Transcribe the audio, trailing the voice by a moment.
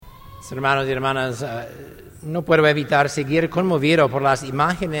Hermanos y hermanas, no puedo evitar seguir conmovido por las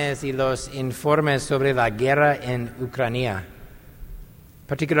imágenes y los informes sobre la guerra en Ucrania.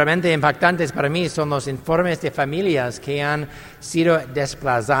 Particularmente impactantes para mí son los informes de familias que han sido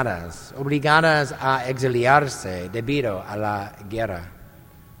desplazadas, obligadas a exiliarse debido a la guerra.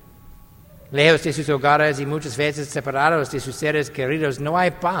 Lejos de sus hogares y muchas veces separados de sus seres queridos, no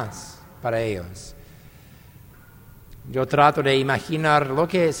hay paz para ellos. Yo trato de imaginar lo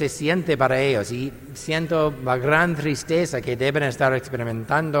que se siente para ellos y siento la gran tristeza que deben estar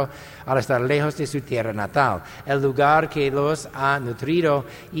experimentando al estar lejos de su tierra natal, el lugar que los ha nutrido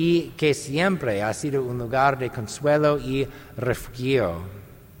y que siempre ha sido un lugar de consuelo y refugio.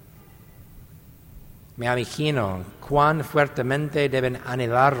 Me imagino cuán fuertemente deben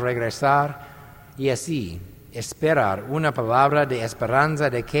anhelar regresar y así esperar una palabra de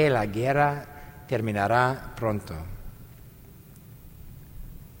esperanza de que la guerra terminará pronto.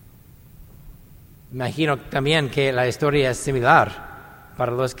 Imagino también que la historia es similar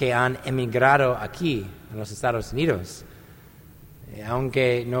para los que han emigrado aquí, en los Estados Unidos.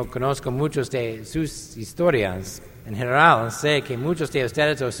 Aunque no conozco muchos de sus historias, en general sé que muchos de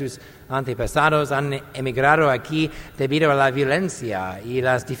ustedes o sus antepasados han emigrado aquí debido a la violencia y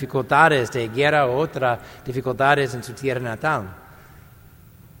las dificultades de guerra u otras dificultades en su tierra natal.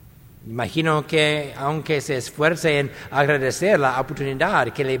 Imagino que, aunque se esfuerce en agradecer la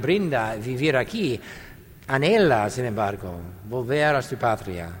oportunidad que le brinda vivir aquí, anhela, sin embargo, volver a su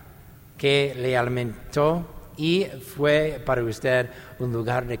patria, que le alimentó y fue para usted un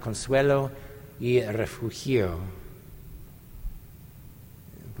lugar de consuelo y refugio.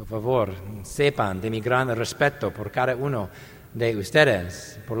 Por favor, sepan de mi gran respeto por cada uno de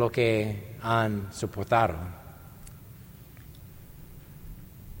ustedes, por lo que han soportado.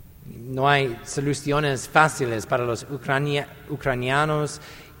 No hay soluciones fáciles para los ucranianos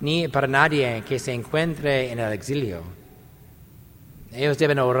ni para nadie que se encuentre en el exilio. Ellos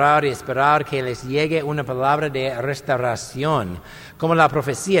deben orar y esperar que les llegue una palabra de restauración, como la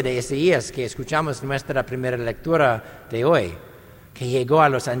profecía de Isaías que escuchamos en nuestra primera lectura de hoy, que llegó a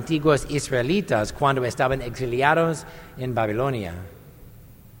los antiguos israelitas cuando estaban exiliados en Babilonia.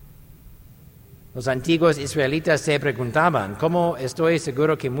 Los antiguos israelitas se preguntaban, ¿cómo estoy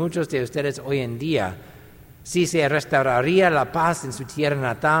seguro que muchos de ustedes hoy en día, si se restauraría la paz en su tierra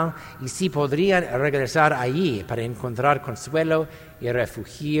natal y si podrían regresar allí para encontrar consuelo y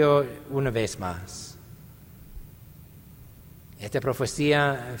refugio una vez más? Esta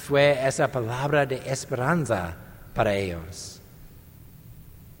profecía fue esa palabra de esperanza para ellos.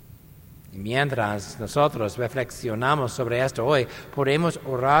 Y mientras nosotros reflexionamos sobre esto hoy, podemos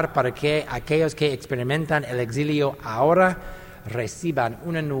orar para que aquellos que experimentan el exilio ahora reciban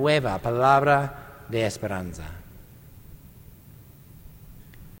una nueva palabra de esperanza.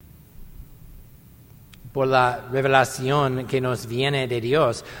 Por la revelación que nos viene de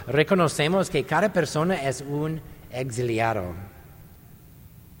Dios, reconocemos que cada persona es un exiliado.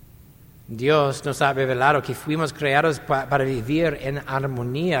 Dios nos ha revelado que fuimos creados para vivir en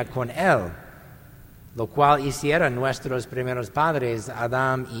armonía con Él, lo cual hicieron nuestros primeros padres,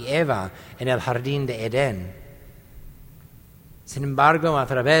 Adán y Eva, en el jardín de Edén. Sin embargo, a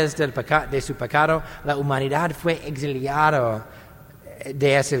través de su pecado, la humanidad fue exiliada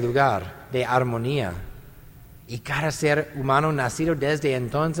de ese lugar de armonía. Y cada ser humano nacido desde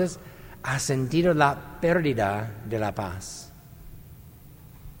entonces ha sentido la pérdida de la paz.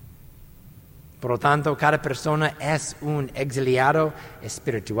 Por lo tanto, cada persona es un exiliado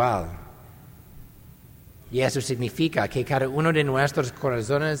espiritual. Y eso significa que cada uno de nuestros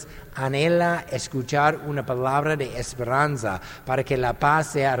corazones anhela escuchar una palabra de esperanza para que la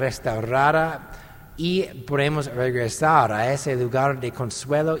paz sea restaurada y podemos regresar a ese lugar de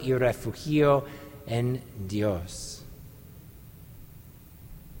consuelo y refugio en Dios.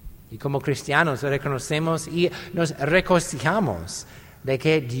 Y como cristianos reconocemos y nos regocijamos de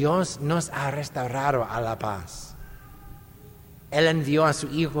que Dios nos ha restaurado a la paz. Él envió a su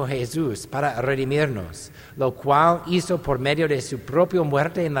Hijo Jesús para redimirnos, lo cual hizo por medio de su propia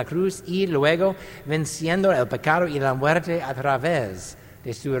muerte en la cruz y luego venciendo el pecado y la muerte a través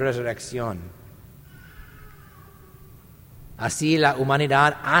de su resurrección. Así la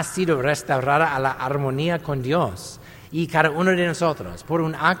humanidad ha sido restaurada a la armonía con Dios. Y cada uno de nosotros, por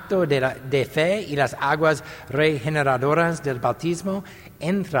un acto de fe y las aguas regeneradoras del bautismo,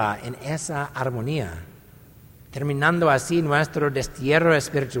 entra en esa armonía, terminando así nuestro destierro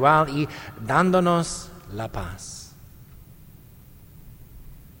espiritual y dándonos la paz.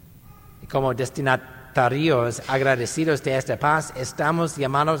 Y como destinatarios agradecidos de esta paz, estamos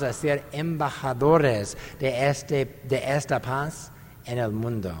llamados a ser embajadores de esta paz en el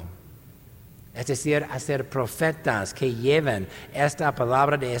mundo. Es decir, a ser profetas que lleven esta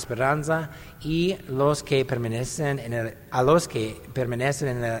palabra de esperanza y a los que permanecen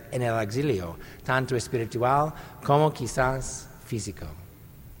en el exilio, tanto espiritual como quizás físico.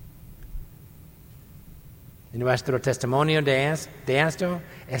 Nuestro testimonio de esto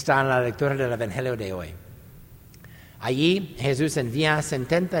está en la lectura del Evangelio de hoy. Allí Jesús envía a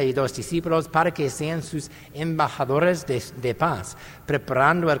 72 discípulos para que sean sus embajadores de paz,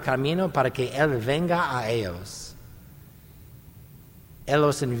 preparando el camino para que Él venga a ellos. Él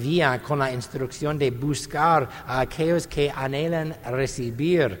los envía con la instrucción de buscar a aquellos que anhelan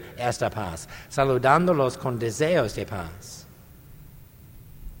recibir esta paz, saludándolos con deseos de paz.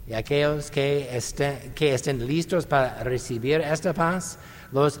 Y aquellos que estén listos para recibir esta paz,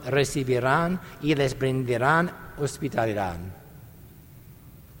 los recibirán y les brindarán hospitalidad.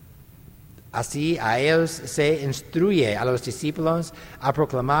 Así a ellos se instruye a los discípulos a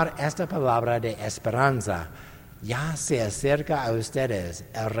proclamar esta palabra de esperanza. Ya se acerca a ustedes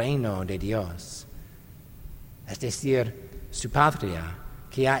el reino de Dios. Es decir, su patria,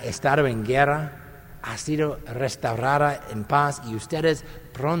 que ha estado en guerra, ha sido restaurada en paz y ustedes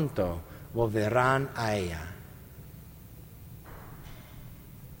pronto volverán a ella.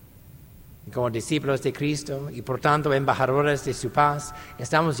 Como discípulos de Cristo y por tanto embajadores de su paz,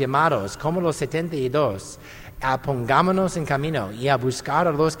 estamos llamados, como los 72, a pongámonos en camino y a buscar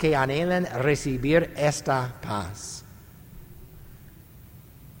a los que anhelan recibir esta paz.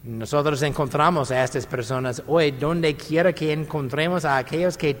 Nosotros encontramos a estas personas hoy donde quiera que encontremos a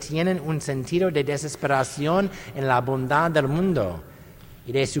aquellos que tienen un sentido de desesperación en la bondad del mundo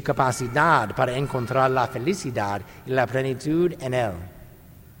y de su capacidad para encontrar la felicidad y la plenitud en Él.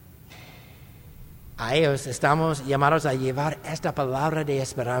 A ellos estamos llamados a llevar esta palabra de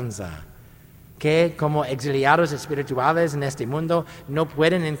esperanza, que como exiliados espirituales en este mundo no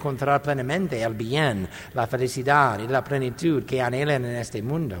pueden encontrar plenamente el bien, la felicidad y la plenitud que anhelan en este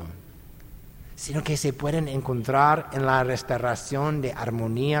mundo, sino que se pueden encontrar en la restauración de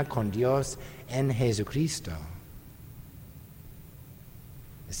armonía con Dios en Jesucristo.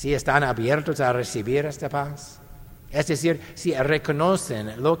 Si están abiertos a recibir esta paz, es decir, si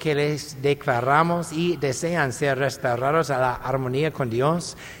reconocen lo que les declaramos y desean ser restaurados a la armonía con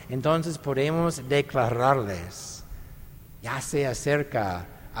Dios, entonces podemos declararles, ya se acerca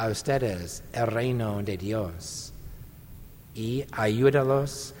a ustedes el reino de Dios, y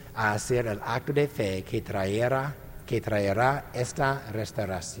ayúdalos a hacer el acto de fe que traerá esta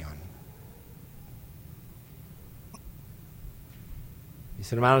restauración.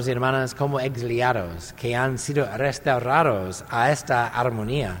 Mis hermanos y hermanas, como exiliados que han sido restaurados a esta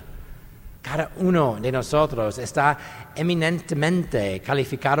armonía, cada uno de nosotros está eminentemente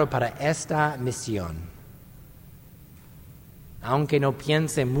calificado para esta misión. Aunque no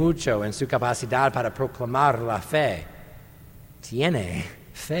piense mucho en su capacidad para proclamar la fe, tiene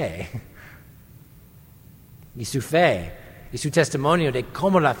fe. Y su fe y su testimonio de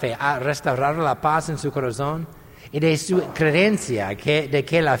cómo la fe ha restaurado la paz en su corazón y de su creencia de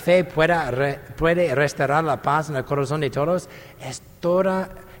que la fe puede restaurar la paz en el corazón de todos, es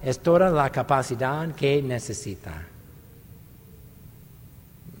toda la capacidad que necesita.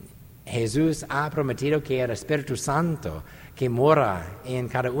 Jesús ha prometido que el Espíritu Santo que mora en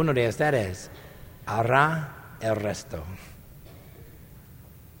cada uno de ustedes hará el resto.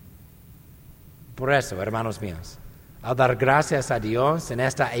 Por eso, hermanos míos, al dar gracias a Dios en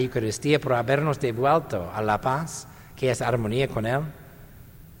esta Eucaristía por habernos devuelto a la paz, que es armonía con Él,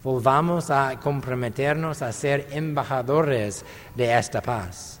 volvamos a comprometernos a ser embajadores de esta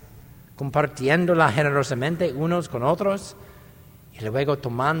paz, compartiéndola generosamente unos con otros y luego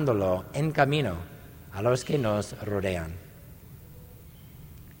tomándolo en camino a los que nos rodean.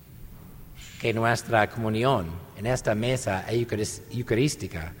 Que nuestra comunión en esta mesa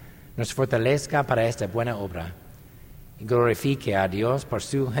eucarística nos fortalezca para esta buena obra y glorifique a Dios por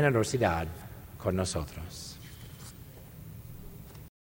su generosidad con nosotros.